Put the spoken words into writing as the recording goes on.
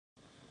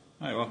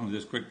Hi, welcome to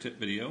this quick tip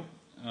video.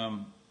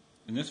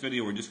 In this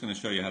video we're just going to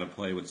show you how to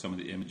play with some of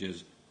the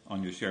images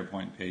on your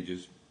SharePoint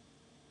pages.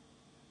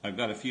 I've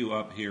got a few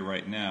up here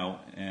right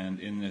now, and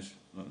in this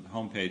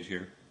home page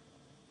here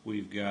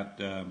we've got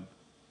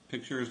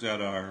pictures that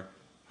are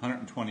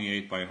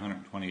 128 by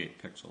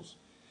 128 pixels.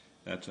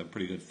 That's a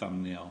pretty good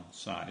thumbnail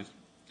size.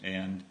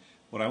 And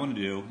what I want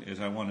to do is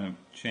I want to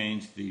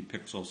change the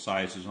pixel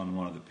sizes on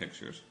one of the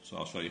pictures. So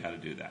I'll show you how to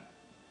do that.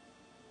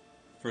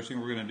 First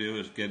thing we're going to do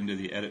is get into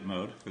the edit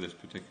mode for this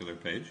particular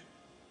page.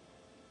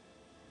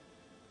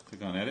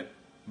 Click on edit,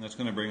 and that's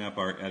going to bring up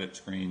our edit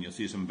screen. You'll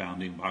see some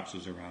bounding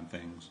boxes around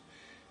things.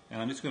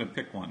 And I'm just going to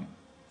pick one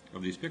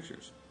of these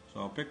pictures. So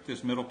I'll pick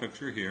this middle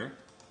picture here,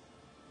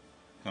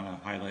 kind of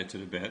highlights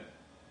it a bit.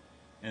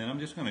 And I'm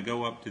just going to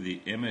go up to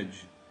the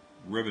image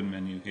ribbon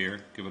menu here,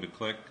 give it a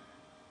click,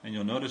 and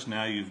you'll notice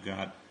now you've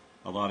got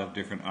a lot of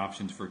different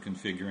options for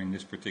configuring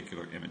this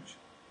particular image.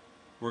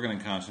 We're going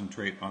to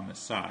concentrate on the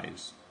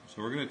size.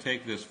 So we're going to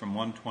take this from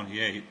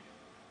 128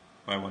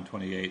 by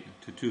 128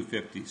 to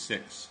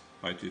 256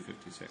 by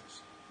 256.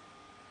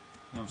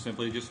 I'm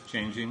simply just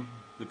changing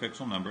the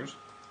pixel numbers.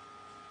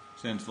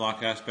 Since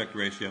lock aspect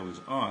ratio is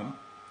on,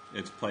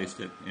 it's placed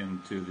it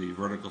into the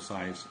vertical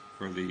size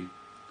for the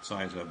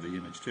size of the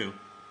image too.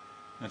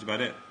 That's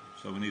about it.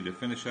 So we need to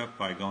finish up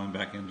by going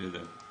back into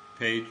the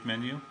page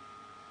menu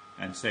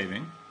and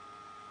saving.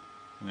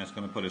 And that's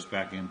going to put us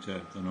back into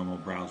the normal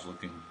browse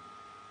looking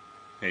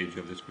page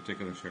of this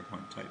particular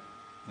SharePoint type.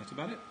 That's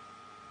about it.